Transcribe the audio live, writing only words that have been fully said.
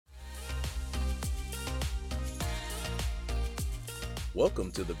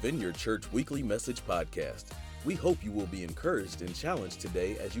Welcome to the Vineyard Church Weekly Message Podcast. We hope you will be encouraged and challenged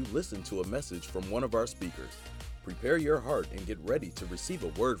today as you listen to a message from one of our speakers. Prepare your heart and get ready to receive a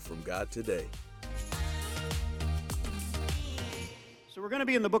word from God today. So we're going to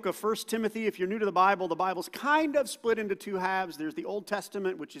be in the book of 1 Timothy. If you're new to the Bible's kind of split into two halves. There's the Old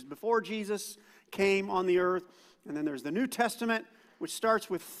Testament, which is before Jesus came on the earth. And then there's the New Testament, which starts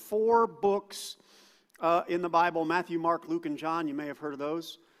with 4 books in the Bible: Matthew, Mark, Luke, and John. You may have heard of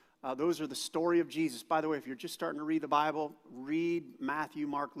those. Those are the story of Jesus. By the way, if you're just starting to read the Bible, read Matthew,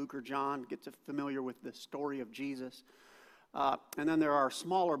 Mark, Luke, or John. Get familiar with the story of Jesus. And then there are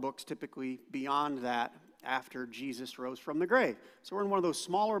smaller books typically beyond that after Jesus rose from the grave. So we're in one of those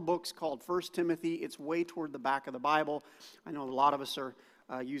smaller books called 1 Timothy. It's way toward the back of the Bible. I know a lot of us are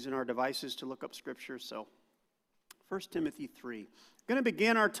using our devices to look up scripture. So 1 Timothy 3. I'm going to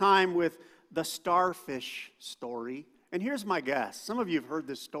begin our time with the starfish story. And here's my guess. Some of you have heard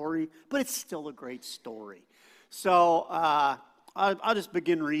this story, but it's still a great story. So I'll just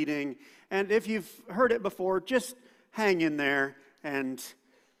begin reading. And if you've heard it before, just hang in there and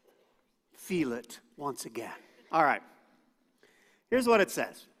feel it once again. All right. Here's what it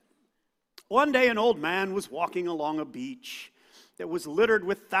says. One day an old man was walking along a beach that was littered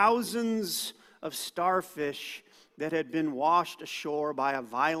with thousands of starfish that had been washed ashore by a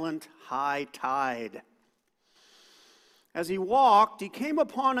violent high tide. As he walked, he came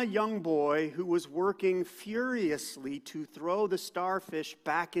upon a young boy who was working furiously to throw the starfish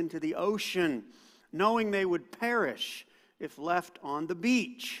back into the ocean, knowing they would perish if left on the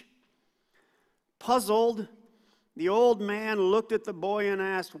beach. Puzzled, the old man looked at the boy and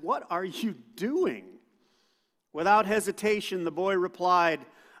asked, "What are you doing?" Without hesitation, the boy replied,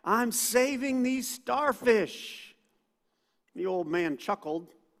 "I'm saving these starfish." The old man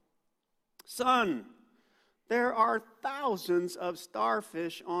chuckled. "Son, there are thousands of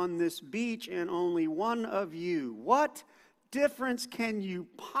starfish on this beach and only one of you. What difference can you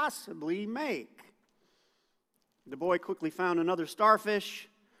possibly make?" The boy quickly found another starfish,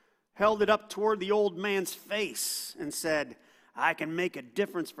 held it up toward the old man's face, and said, "I can make a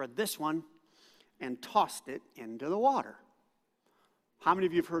difference for this one," and tossed it into the water. How many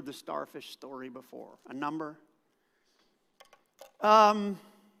of you have heard the starfish story before? A number?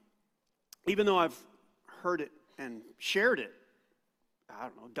 Even though I've heard it and shared it, I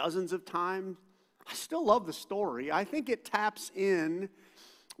don't know, dozens of times, I still love the story. I think it taps in,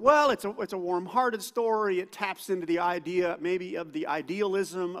 well, it's a warm-hearted story. It taps into the idea maybe of the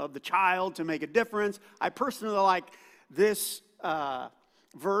idealism of the child to make a difference. I personally like this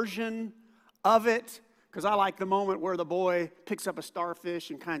version of it because I like the moment where the boy picks up a starfish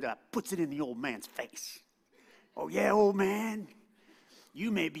and kind of puts it in the old man's face. "Oh yeah, old man, you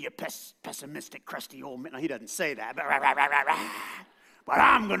may be a pessimistic, crusty old man." No, he doesn't say that. But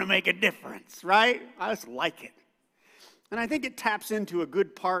I'm going to make a difference, right? I just like it. And I think it taps into a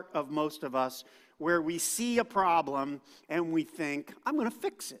good part of most of us where we see a problem and we think, "I'm going to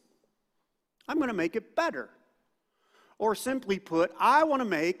fix it. I'm going to make it better." Or simply put, I want to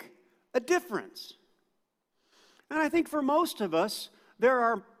make a difference. And I think for most of us, there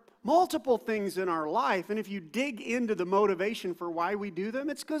are multiple things in our life, and if you dig into the motivation for why we do them,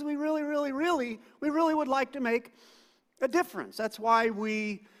 it's because we really would like to make a difference. That's why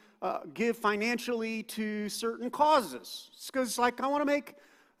we give financially to certain causes. It's because, I want to make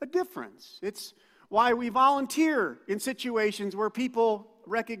a difference. It's why we volunteer in situations where people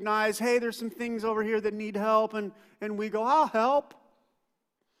recognize, hey, there's some things over here that need help, and we go, "I'll help."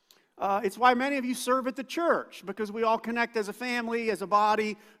 It's why many of you serve at the church, because we all connect as a family, as a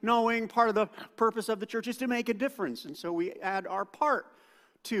body, knowing part of the purpose of the church is to make a difference. And so we add our part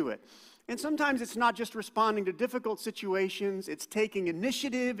to it. And sometimes it's not just responding to difficult situations, it's taking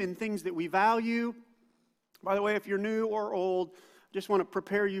initiative in things that we value. By the way, if you're new or old, I just want to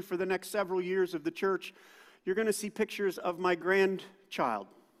prepare you for the next several years of the church. You're going to see pictures of my grandchild.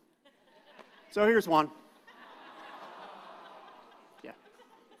 So here's one.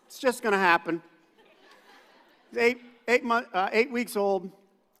 It's just going to happen. He's 8 weeks old.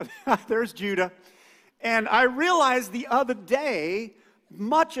 There's Judah. And I realized the other day,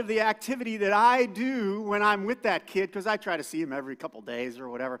 much of the activity that I do when I'm with that kid, because I try to see him every couple days or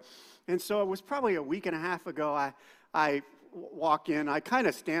whatever. And so it was probably a week and a half ago, I walk in. I kind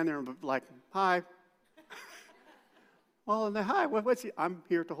of stand there and like, "Hi." "Well, and hi, what's he?" "I'm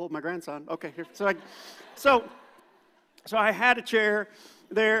here to hold my grandson." "Okay, here." So I had a chair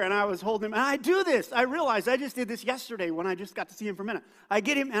there, and I was holding him. And I do this. I realized I just did this yesterday when I just got to see him for a minute. I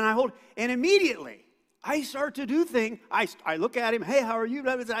get him, and I hold, and immediately I start to do things. I look at him, hey, how are you?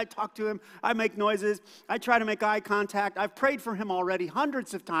 I talk to him. I make noises. I try to make eye contact. I've prayed for him already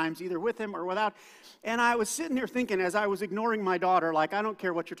hundreds of times, either with him or without. And I was sitting there thinking, as I was ignoring my daughter, like, I don't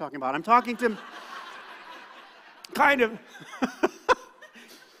care what you're talking about. I'm talking to him, kind of.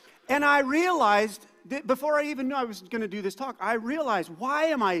 And I realized, that before I even knew I was going to do this talk, I realized, why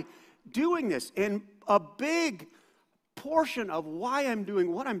am I doing this? And a big portion of why I'm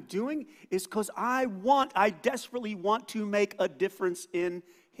doing what I'm doing is because I desperately want to make a difference in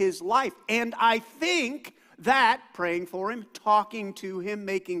his life. And I think that praying for him, talking to him,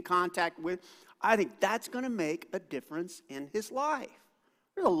 making contact with, I think that's going to make a difference in his life.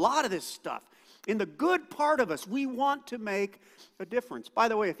 There's a lot of this stuff. In the good part of us, we want to make a difference. By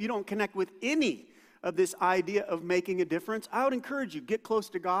the way, if you don't connect with any of this idea of making a difference, I would encourage you, get close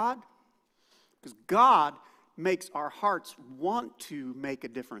to God, because God makes our hearts want to make a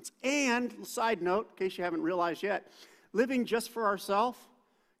difference. And, side note, in case you haven't realized yet, living just for ourselves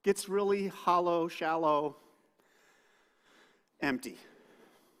gets really hollow, shallow, empty.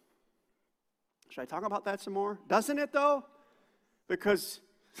 Should I talk about that some more? Doesn't it, though? Because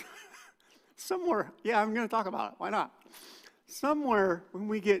somewhere, I'm going to talk about it. Why not? Somewhere, when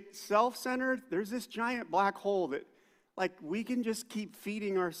we get self-centered, there's this giant black hole that, like, we can just keep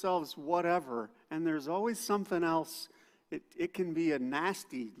feeding ourselves whatever, and there's always something else. It can be a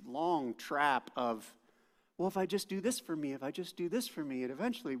nasty, long trap of, well, if I just do this for me, and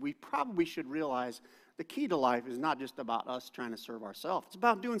eventually we probably should realize the key to life is not just about us trying to serve ourselves. It's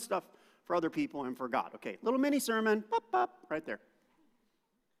about doing stuff for other people and for God. Okay, little mini sermon, right there.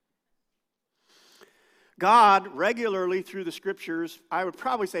 God regularly through the scriptures, I would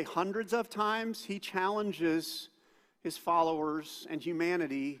probably say hundreds of times, he challenges his followers and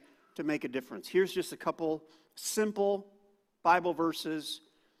humanity to make a difference. Here's just a couple simple Bible verses.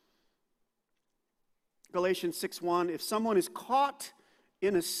 Galatians 6:1, if someone is caught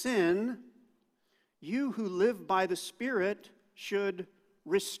in a sin, you who live by the Spirit should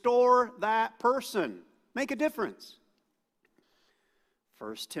restore that person. Make a difference.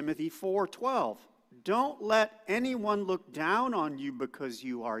 1 Timothy 4:12, don't let anyone look down on you because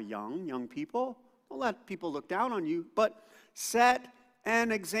you are young people. Don't let people look down on you, but set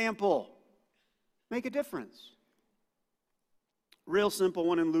an example. Make a difference. Real simple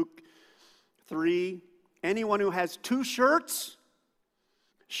one in Luke 3. Anyone who has 2 shirts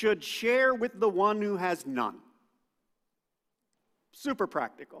should share with the one who has none. Super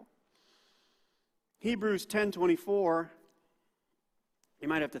practical. Hebrews 10:24. You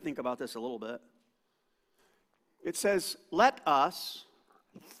might have to think about this a little bit. It says, let us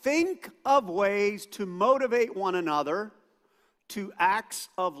think of ways to motivate one another to acts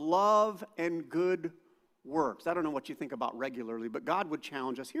of love and good works. I don't know what you think about regularly, but God would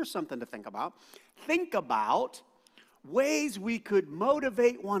challenge us. Here's something to think about. Think about ways we could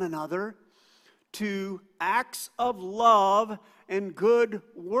motivate one another to acts of love and good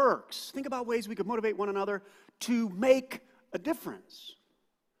works. Think about ways we could motivate one another to make a difference.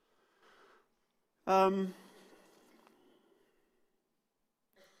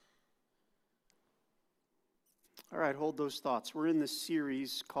 All right, hold those thoughts. We're in this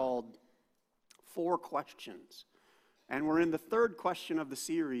series called 4 Questions. And we're in the 3rd question of the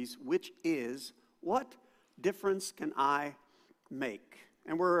series, which is, what difference can I make?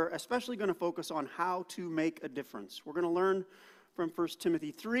 And we're especially going to focus on how to make a difference. We're going to learn from 1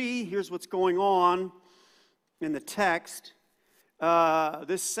 Timothy 3. Here's what's going on in the text.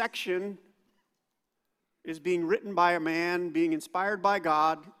 This section is being written by a man, being inspired by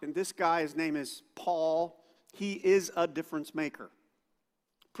God. And this guy, his name is Paul. He is a difference maker.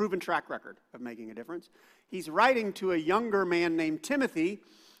 Proven track record of making a difference. He's writing to a younger man named Timothy,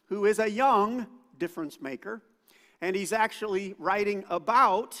 who is a young difference maker. And he's actually writing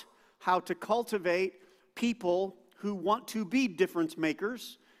about how to cultivate people who want to be difference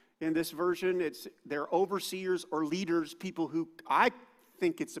makers. In this version, they're overseers or leaders, people who I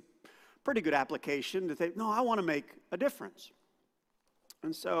think it's a pretty good application to think, no, I want to make a difference.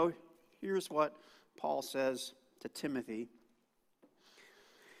 And so here's what Paul says to Timothy.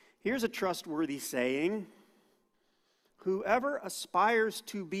 Here's a trustworthy saying. Whoever aspires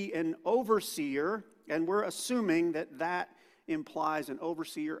to be an overseer, and we're assuming that that implies an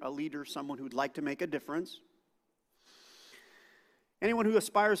overseer, a leader, someone who'd like to make a difference. Anyone who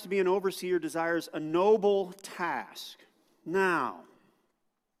aspires to be an overseer desires a noble task. Now,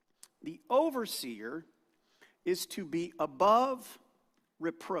 the overseer is to be above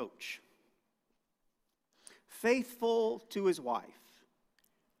reproach, faithful to his wife,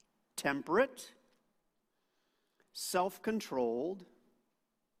 temperate, self-controlled,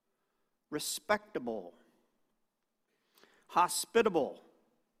 respectable, hospitable,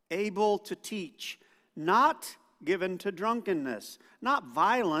 able to teach, not given to drunkenness, not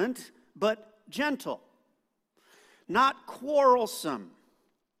violent, but gentle, not quarrelsome,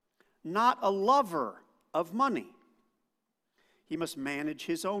 not a lover of money. He must manage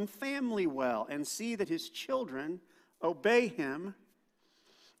his own family well and see that his children obey him.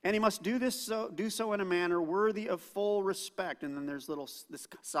 And he must do so in a manner worthy of full respect. And then there's this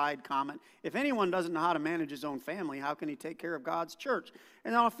side comment. If anyone doesn't know how to manage his own family, how can he take care of God's church?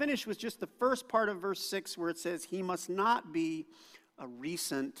 And I'll finish with just the first part of verse 6 where it says, he must not be a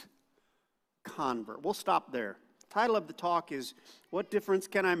recent convert. We'll stop there. The title of the talk is, What Difference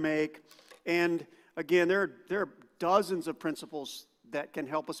Can I Make? And again, there are dozens of principles that can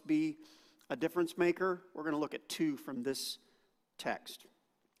help us be a difference maker. We're going to look at 2 from this text.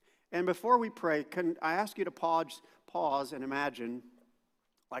 And before we pray, can I ask you to pause and imagine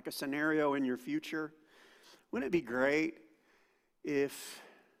like a scenario in your future? Wouldn't it be great if,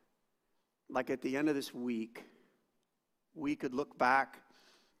 like at the end of this week, we could look back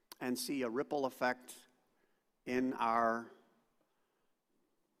and see a ripple effect in our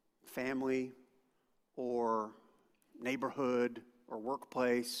family or neighborhood or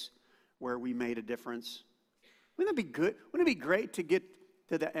workplace where we made a difference? Wouldn't it be good? Wouldn't it be great to get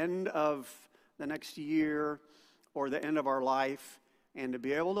to the end of the next year or the end of our life and to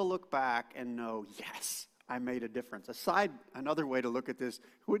be able to look back and know, yes, I made a difference? Another way to look at this,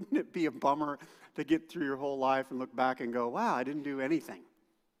 wouldn't it be a bummer to get through your whole life and look back and go, wow, I didn't do anything?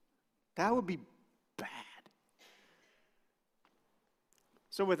 That would be bad.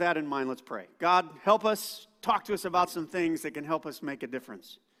 So with that in mind, let's pray. God, help us, talk to us about some things that can help us make a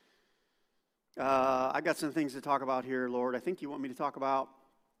difference. I got some things to talk about here, Lord. I think you want me to talk about.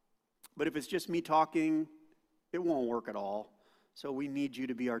 But if it's just me talking, it won't work at all. So we need you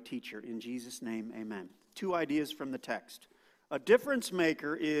to be our teacher. In Jesus' name, amen. 2 ideas from the text. A difference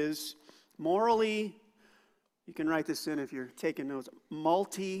maker is morally, you can write this in if you're taking notes,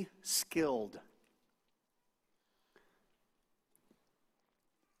 multi-skilled.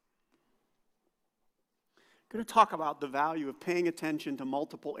 I'm going to talk about the value of paying attention to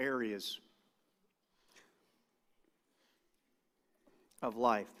multiple areas of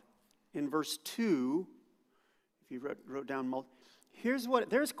life. In verse 2, if you wrote down,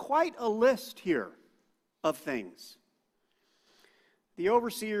 there's quite a list here of things. The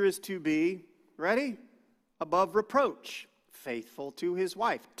overseer is to be, ready? Above reproach, faithful to his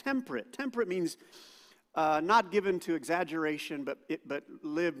wife, temperate. Temperate means not given to exaggeration, but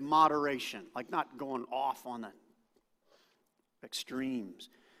live moderation, like not going off on the extremes.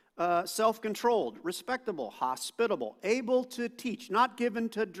 Self-controlled, respectable, hospitable, able to teach, not given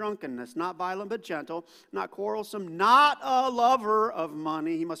to drunkenness, not violent but gentle, not quarrelsome, not a lover of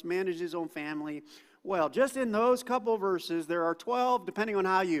money. He must manage his own family well. Just in those couple verses, there are 12, depending on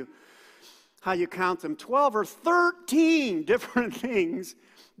how you count them, 12 or 13 different things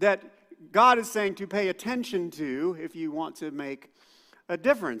that God is saying to pay attention to if you want to make a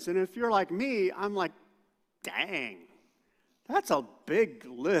difference. And if you're like me, I'm like, dang. That's a big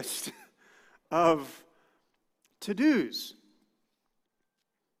list of to-dos.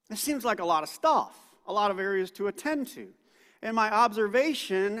 It seems like a lot of stuff, a lot of areas to attend to. And my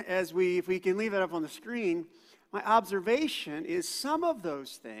observation, if we can leave it up on the screen, my observation is some of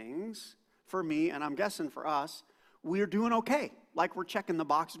those things, for me, and I'm guessing for us, we're doing okay. Like we're checking the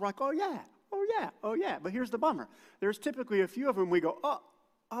boxes. We're like, oh yeah, oh yeah, oh yeah. But here's the bummer. There's typically a few of them we go,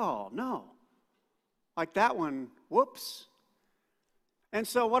 oh no. Like that one, whoops. And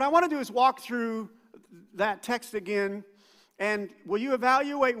so what I want to do is walk through that text again, and will you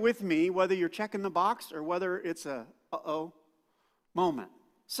evaluate with me whether you're checking the box or whether it's a uh-oh moment.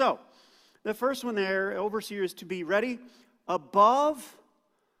 So, the first one there, overseer, is to be ready above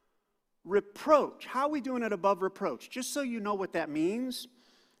reproach. How are we doing it above reproach? Just so you know what that means,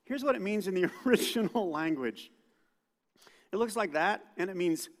 here's what it means in the original language. It looks like that, and it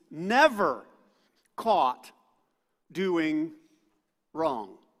means never caught doing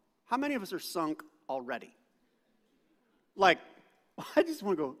wrong. How many of us are sunk already? Like, I just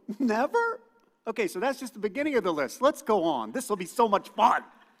want to go, never? Okay, so that's just the beginning of the list. Let's go on. This will be so much fun.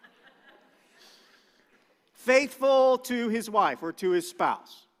 Faithful to his wife or to his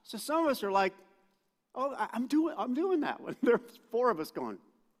spouse. So some of us are like, oh, I'm doing that one. There's 4 of us going,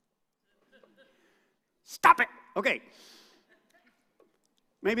 stop it. Okay.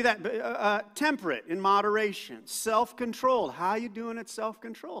 Maybe that, temperate, in moderation, self-controlled. How are you doing at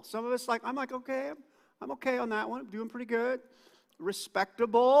self-control? Some of us I'm okay, I'm okay on that one. I'm doing pretty good.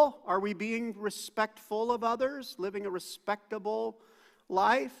 Respectable. Are we being respectful of others? Living a respectable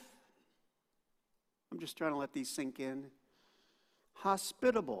life? I'm just trying to let these sink in.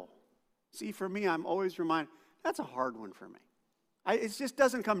 hospitable. See, for me, I'm always reminded, that's a hard one for me. It just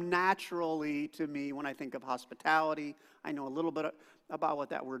doesn't come naturally to me when I think of hospitality. I know a little bit about what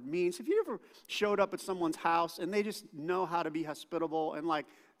that word means. If you ever showed up at someone's house and they just know how to be hospitable and like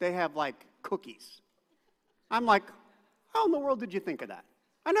they have like cookies, I'm like, how in the world did you think of that?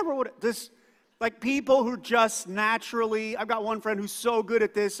 I never would. Like people who just naturally, I've got one friend who's so good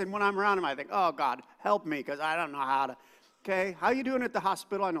at this, and when I'm around him, I think, oh God, help me, because I don't know how to. Okay, how you doing at the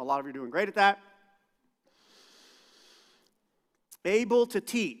hospital? I know a lot of you are doing great at that. Able to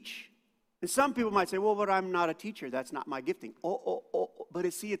teach. And some people might say, well, but I'm not a teacher. That's not my gifting. But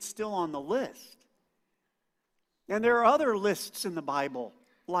it's still on the list. And there are other lists in the Bible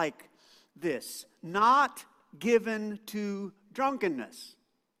like this. Not given to drunkenness.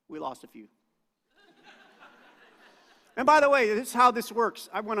 We lost a few. And by the way, this is how this works.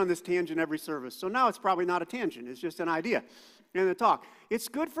 I went on this tangent every service, so now it's probably not a tangent. It's just an idea in the talk. It's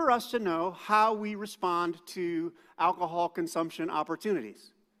good for us to know how we respond to alcohol consumption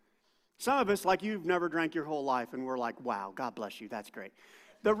opportunities. Some of us, like you've never drank your whole life, and we're like, wow, God bless you, that's great.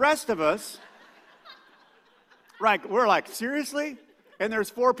 The rest of us, right, we're like, seriously? And there's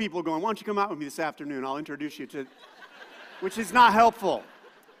 4 people going, why don't you come out with me this afternoon? I'll introduce you to, which is not helpful.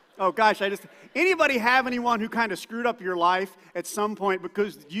 Oh gosh, anybody have anyone who kind of screwed up your life at some point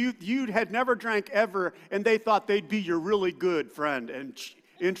because you had never drank ever and they thought they'd be your really good friend and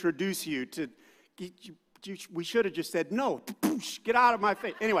introduce you to, we should have just said, no, get out of my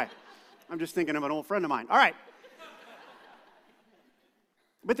face. Anyway, I'm just thinking of an old friend of mine. All right.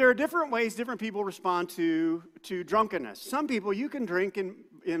 But there are different ways different people respond to drunkenness. Some people, you can drink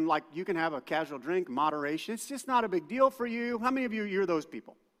in like, you can have a casual drink, moderation. It's just not a big deal for you. How many of you're those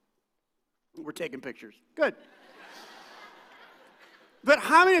people? We're taking pictures. Good. But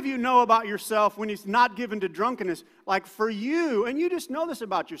how many of you know about yourself when it's not given to drunkenness? Like for you, and you just know this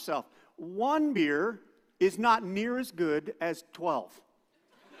about yourself, 1 beer is not near as good as 12.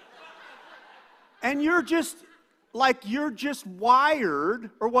 And you're just wired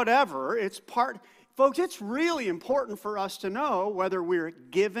or whatever. Folks, it's really important for us to know whether we're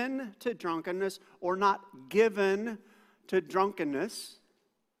given to drunkenness or not given to drunkenness.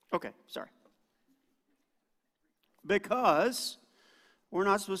 Okay, sorry. Because we're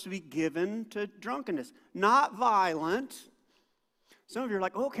not supposed to be given to drunkenness. Not violent. Some of you are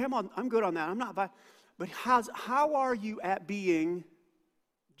like, okay, I'm good on that. I'm not violent. But how are you at being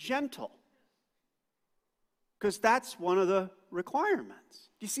gentle? Because that's one of the requirements.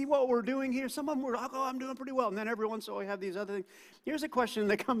 Do you see what we're doing here? Some of them were like, oh, I'm doing pretty well. And then every once in a while we have these other things. Here's a question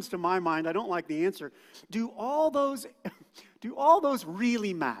that comes to my mind. I don't like the answer. Do all those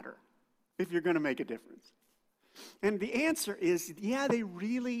really matter if you're going to make a difference? And the answer is, yeah, they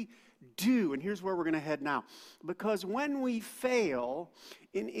really do. And here's where we're going to head now. Because when we fail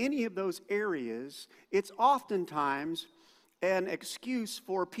in any of those areas, it's oftentimes an excuse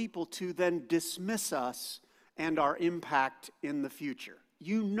for people to then dismiss us and our impact in the future.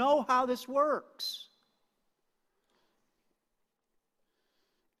 You know how this works.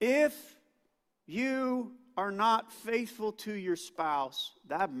 If you are not faithful to your spouse,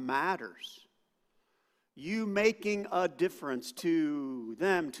 that matters. You making a difference to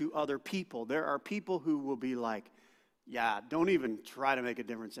them, to other people. There are people who will be like, yeah, don't even try to make a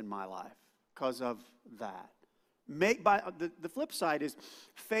difference in my life because of that. The flip side is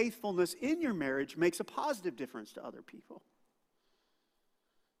faithfulness in your marriage makes a positive difference to other people.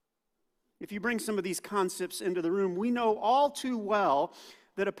 If you bring some of these concepts into the room, we know all too well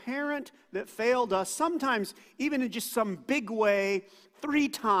that a parent that failed us, sometimes even in just some big way, 3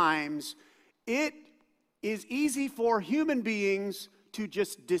 times, it is easy for human beings to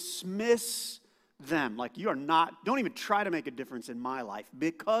just dismiss them. Like, don't even try to make a difference in my life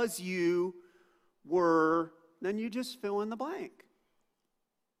because you were, then you just fill in the blank.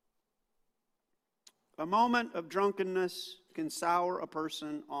 A moment of drunkenness can sour a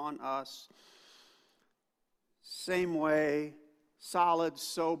person on us. Same way, solid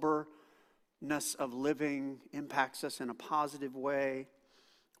soberness of living impacts us in a positive way.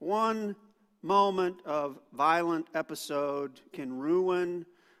 One moment of violent episode can ruin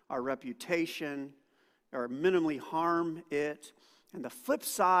our reputation or minimally harm it. And the flip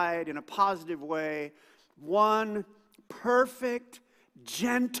side, in a positive way, one perfect,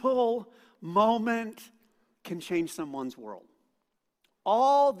 gentle moment can change someone's world.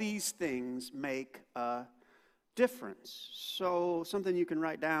 All these things make a difference. So something you can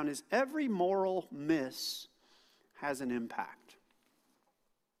write down is every moral miss has an impact.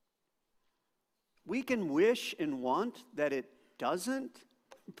 We can wish and want that it doesn't,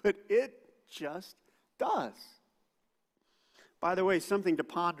 but it just does. By the way, something to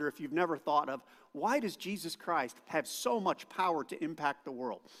ponder if you've never thought of, why does Jesus Christ have so much power to impact the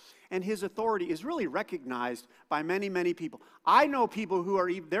world? And his authority is really recognized by many, many people. I know people who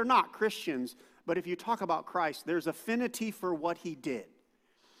are, they're not Christians, but if you talk about Christ, there's affinity for what he did.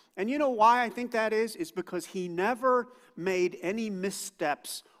 And you know why I think that is? It's because he never made any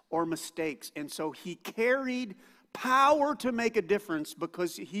missteps or mistakes. And so he carried power to make a difference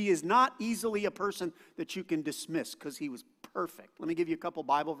because he is not easily a person that you can dismiss because he was perfect. Let me give you a couple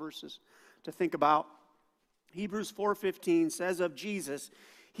Bible verses to think about. Hebrews 4:15 says of Jesus,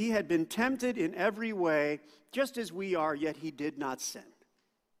 he had been tempted in every way, just as we are, yet he did not sin.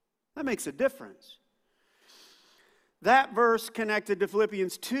 That makes a difference. That verse connected to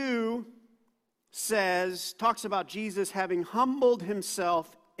Philippians 2 talks about Jesus having humbled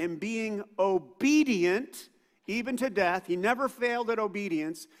himself and being obedient even to death. He never failed at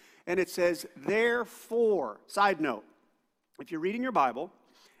obedience. And it says, therefore, side note, if you're reading your Bible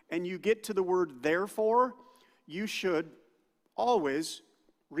and you get to the word therefore, you should always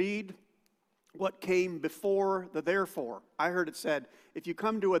read what came before the therefore. I heard it said, if you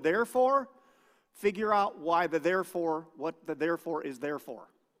come to a therefore, figure out why the therefore, what the therefore is there for.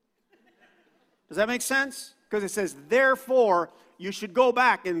 Does that make sense? Because it says, therefore, you should go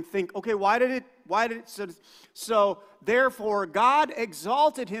back and think, okay, why did it, so therefore, God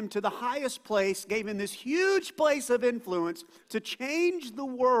exalted him to the highest place, gave him this huge place of influence to change the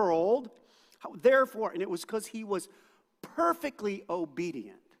world. Therefore, and it was because he was perfectly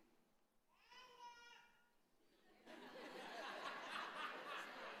obedient.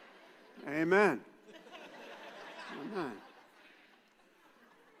 Amen. Amen.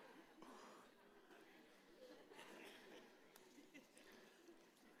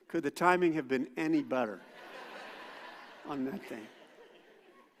 Could the timing have been any better on that thing?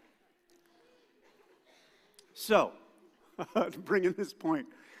 So, bringing this point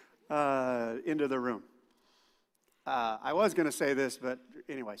into the room. I was going to say this, but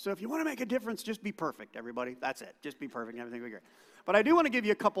anyway. So if you want to make a difference, just be perfect, everybody. That's it. Just be perfect. Everything will be great. But I do want to give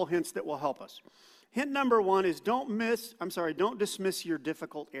you a couple hints that will help us. Hint number one is don't dismiss your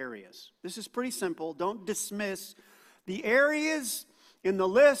difficult areas. This is pretty simple. Don't dismiss the areas in the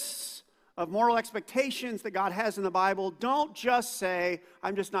lists of moral expectations that God has in the Bible. Don't just say,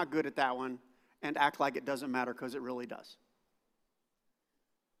 I'm just not good at that one, and act like it doesn't matter because it really does.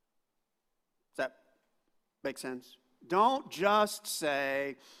 Does that make sense? Don't just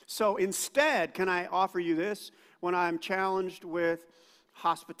say, so instead, can I offer you this? When I'm challenged with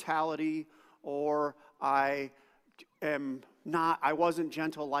hospitality or I wasn't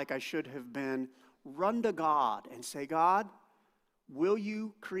gentle like I should have been, run to God and say, God, will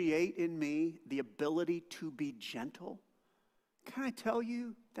you create in me the ability to be gentle? Can I tell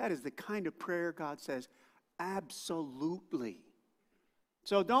you, that is the kind of prayer God says, absolutely.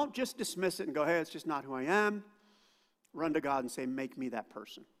 So don't just dismiss it and go, hey, it's just not who I am. Run to God and say, make me that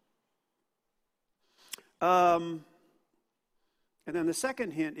person. And then the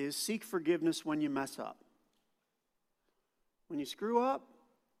second hint is seek forgiveness when you mess up. When you screw up,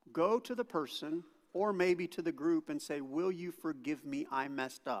 go to the person or maybe to the group and say, will you forgive me? I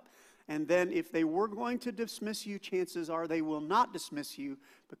messed up. And then if they were going to dismiss you, chances are they will not dismiss you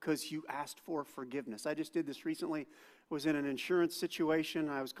because you asked for forgiveness. I just did this recently. I was in an insurance situation.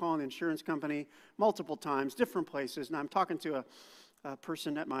 I was calling the insurance company multiple times, different places, and I'm talking to a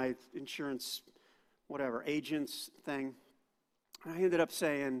person at my insurance, agents thing. I ended up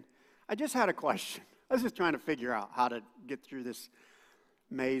saying, I just had a question. I was just trying to figure out how to get through this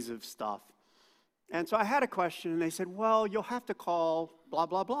maze of stuff. And so I had a question, and they said, well, you'll have to call blah,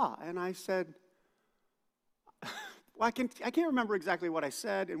 blah, blah. And I said, well, I can't remember exactly what I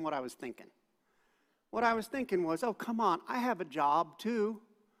said and what I was thinking. What I was thinking was, oh, come on, I have a job too.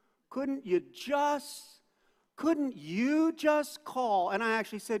 Couldn't you just call? And I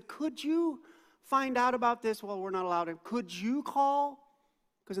actually said, could you find out about this? Well, we're not allowed to. Could you call?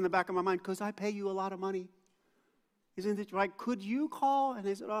 Because in the back of my mind, because I pay you a lot of money. Isn't it right? Could you call? And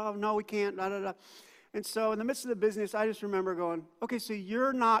they said, oh, no, we can't. Da, da, da. And so in the midst of the business, I just remember going, okay, so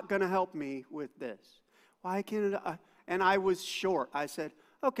you're not going to help me with this. Why can't it? And I was short. I said,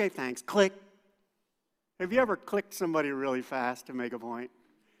 okay, thanks. Click. Have you ever clicked somebody really fast to make a point?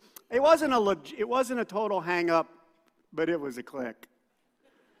 It wasn't a total hang-up, but it was a click.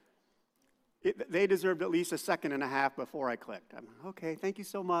 They deserved at least a second and a half before I clicked. I'm okay, thank you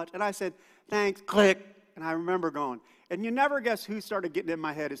so much. And I said, thanks, click. And I remember going, and you never guess who started getting in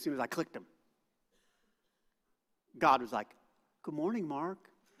my head as soon as I clicked him. God was like, good morning, Mark.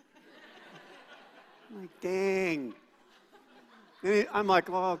 I'm like, dang. And I'm like,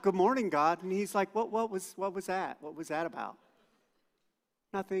 well, good morning, God. And he's like, what was that? What was that about?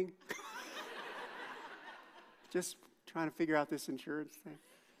 Nothing. Just trying to figure out this insurance thing.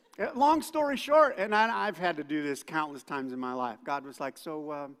 Long story short, and I've had to do this countless times in my life. God was like,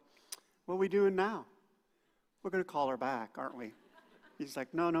 so what are we doing now? We're going to call her back, aren't we? He's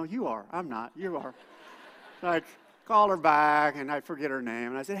like, no, you are. I'm not. You are. Like, call her back, and I forget her name.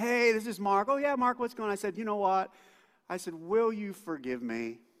 And I said, hey, this is Mark. Oh, yeah, Mark, what's going on? I said, you know what? I said, will you forgive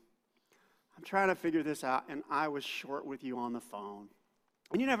me? I'm trying to figure this out, and I was short with you on the phone.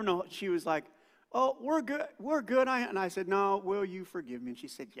 And you never know. She was like, oh, we're good. And I said, no, will you forgive me? And she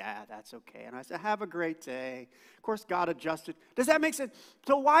said, yeah, that's okay. And I said, have a great day. Of course, God adjusted. Does that make sense?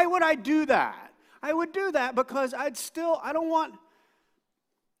 So why would I do that? I would do that because I don't want,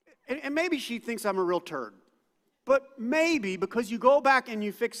 and maybe she thinks I'm a real turd. But maybe because you go back and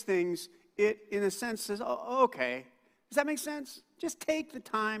you fix things, it, in a sense, says, oh, okay. Does that make sense? Just take the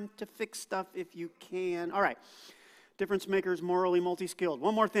time to fix stuff if you can. All right. Difference maker is morally multi-skilled.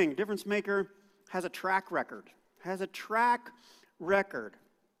 One more thing. Difference maker has a track record.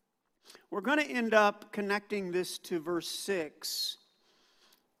 We're going to end up connecting this to verse 6.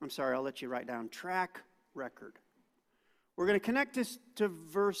 I'm sorry, I'll let you write down track record. We're going to connect this to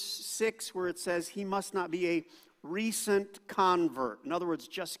verse 6 where it says he must not be a recent convert. In other words,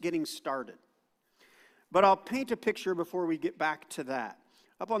 just getting started. But I'll paint a picture before we get back to that.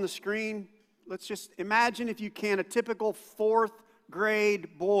 Up on the screen, let's just imagine, if you can, a typical 4th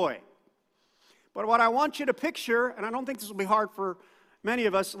grade boy. But what I want you to picture, and I don't think this will be hard for many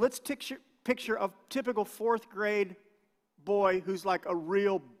of us, let's picture a typical 4th grade boy who's like a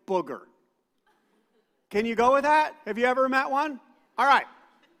real booger. Can you go with that? Have you ever met one? All right.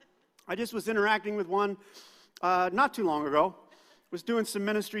 I just was interacting with one not too long ago. Was doing some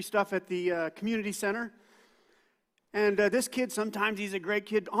ministry stuff at the community center. And this kid, sometimes he's a great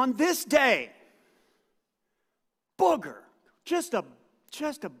kid. On this day, booger. Just a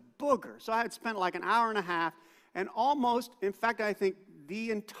booger. So I had spent like an hour and a half, and almost, in fact, I think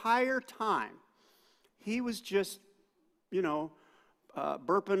the entire time, he was just,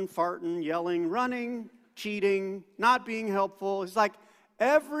 burping, farting, yelling, running, cheating, not being helpful. It's like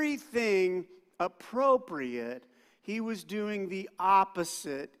everything appropriate, he was doing the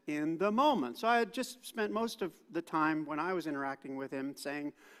opposite in the moment. So I had just spent most of the time when I was interacting with him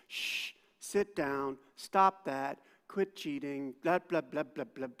saying, shh, sit down, stop that, quit cheating, blah, blah, blah, blah,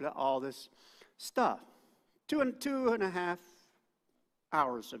 blah, blah, all this stuff. Two and a half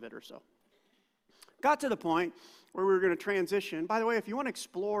hours of it or so. Got to the point where we were going to transition. By the way, if you want to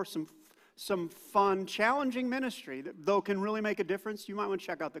explore some fun, challenging ministry that, though, can really make a difference, you might want to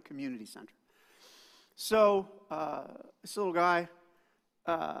check out the community center. So this little guy,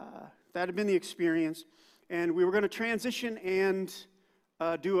 that had been the experience, and we were going to transition and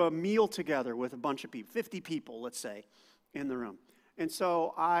do a meal together with a bunch of people, 50 people, let's say, in the room. And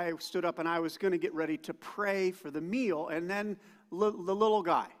so I stood up and I was going to get ready to pray for the meal, and then the little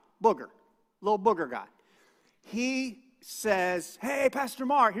guy, little booger guy, he says, hey, Pastor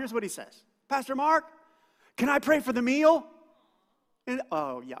Mark, here's what he says. Pastor Mark, can I pray for the meal? And,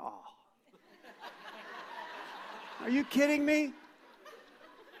 oh, yeah. Are you kidding me?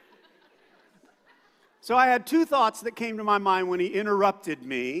 So I had two thoughts that came to my mind when he interrupted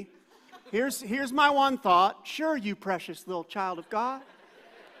me. Here's my one thought. Sure, you precious little child of God.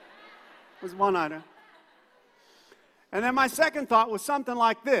 Was one item. And then my second thought was something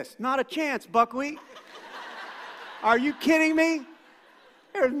like this. Not a chance, buckwheat. Are you kidding me?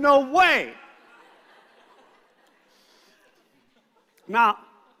 There's no way. Now,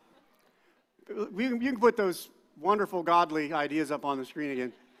 you can put those wonderful godly ideas up on the screen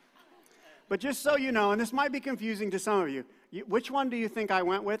again. But just so you know, and this might be confusing to some of you, which one do you think I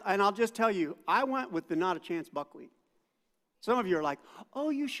went with? And I'll just tell you, I went with the not a chance buckwheat. Some of you are like, oh,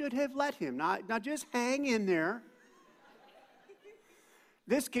 you should have let him. Now just hang in there.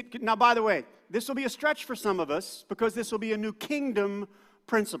 This kid, now, by the way, this will be a stretch for some of us because this will be a new kingdom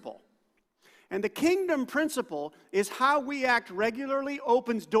principle. And the kingdom principle is how we act regularly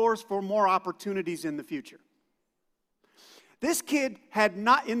opens doors for more opportunities in the future. This kid had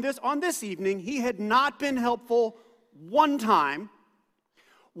not, on this evening, he had not been helpful one time.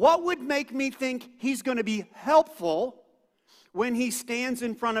 What would make me think he's going to be helpful when he stands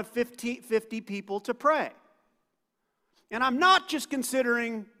in front of 50 people to pray? And I'm not just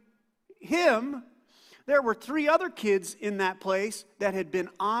considering him. There were 3 other kids in that place that had been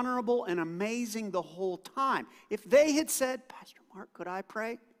honorable and amazing the whole time. If they had said, Pastor Mark, could I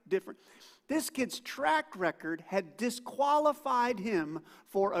pray? Different. This kid's track record had disqualified him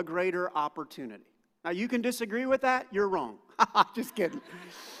for a greater opportunity. Now, you can disagree with that. You're wrong. Just kidding.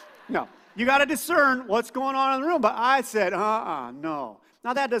 No. You got to discern what's going on in the room. But I said, no.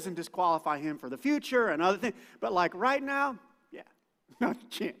 Now, that doesn't disqualify him for the future and other things, but like right now, yeah, not a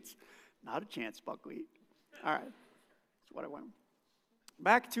chance. Not a chance, buckwheat. All right, that's what I want.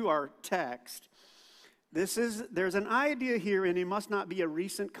 Back to our text. There's an idea here, and he must not be a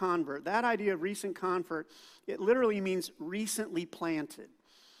recent convert. That idea of recent convert, it literally means recently planted.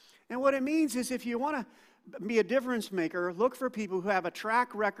 And what it means is if you want to be a difference maker, look for people who have a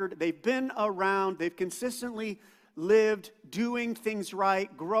track record. They've been around. They've consistently lived, doing things right,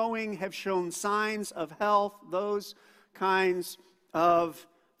 growing, have shown signs of health, those kinds of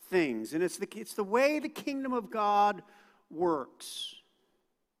things. And it's the way the kingdom of God works.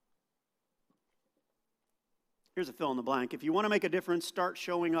 Here's a fill in the blank. If you want to make a difference, start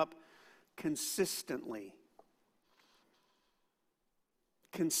showing up consistently.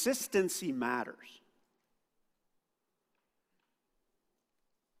 Consistency matters.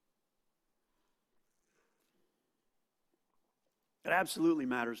 It absolutely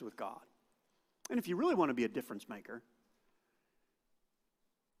matters with God. And if you really want to be a difference maker,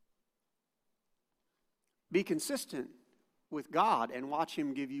 be consistent with God and watch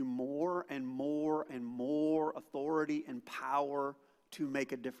Him give you more and more and more authority and power to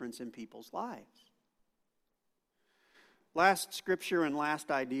make a difference in people's lives. Last scripture and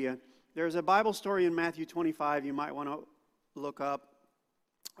last idea. There's a Bible story in Matthew 25 you might want to look up.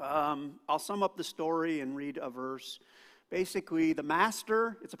 I'll sum up the story and read a verse. Basically, the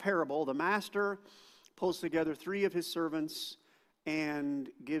master, it's a parable, the master pulls together 3 of his servants and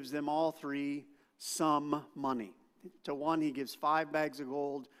gives them all 3 some money. To one, he gives 5 bags of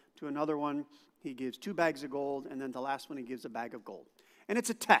gold. To another one, he gives 2 bags of gold. And then the last one, he gives a bag of gold. And it's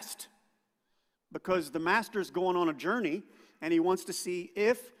a test because the master's going on a journey and he wants to see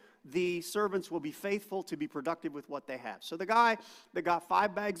if the servants will be faithful to be productive with what they have. So the guy that got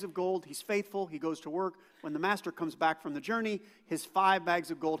 5 bags of gold, he's faithful, he goes to work. When the master comes back from the journey, his 5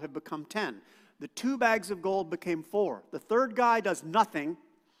 bags of gold have become 10. The 2 bags of gold became 4. The third guy does nothing,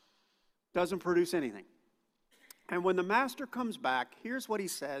 doesn't produce anything. And when the master comes back, here's what he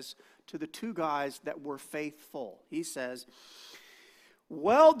says to the 2 guys that were faithful. He says,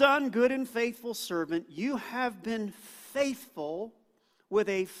 "Well done, good and faithful servant. You have been faithful with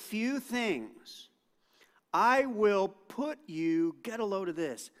a few things. I will put you," get a load of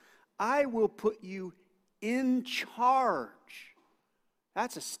this, "I will put you in charge."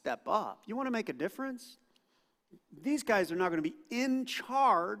 That's a step up. You want to make a difference? These guys are now going to be in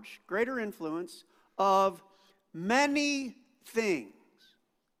charge, greater influence, of many things.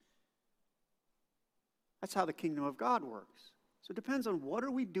 That's how the kingdom of God works. So it depends on what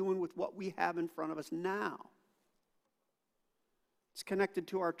are we doing with what we have in front of us now. It's connected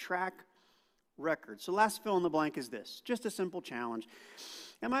to our track record. So last fill in the blank is this. Just a simple challenge.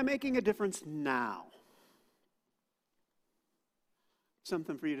 Am I making a difference now?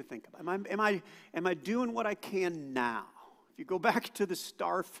 Something for you to think about. Am I doing what I can now? If you go back to the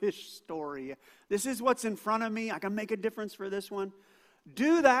starfish story, this is what's in front of me. I can make a difference for this one.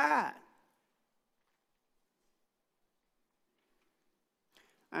 Do that.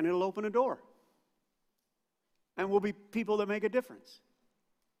 And it'll open a door. And we'll be people that make a difference.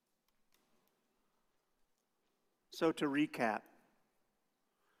 So to recap,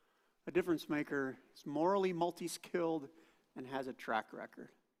 a difference maker is morally multi-skilled and has a track record.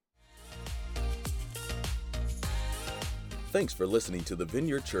 Thanks for listening to the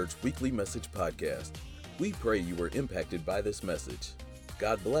Vineyard Church Weekly Message Podcast. We pray you were impacted by this message.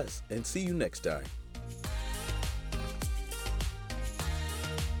 God bless and see you next time.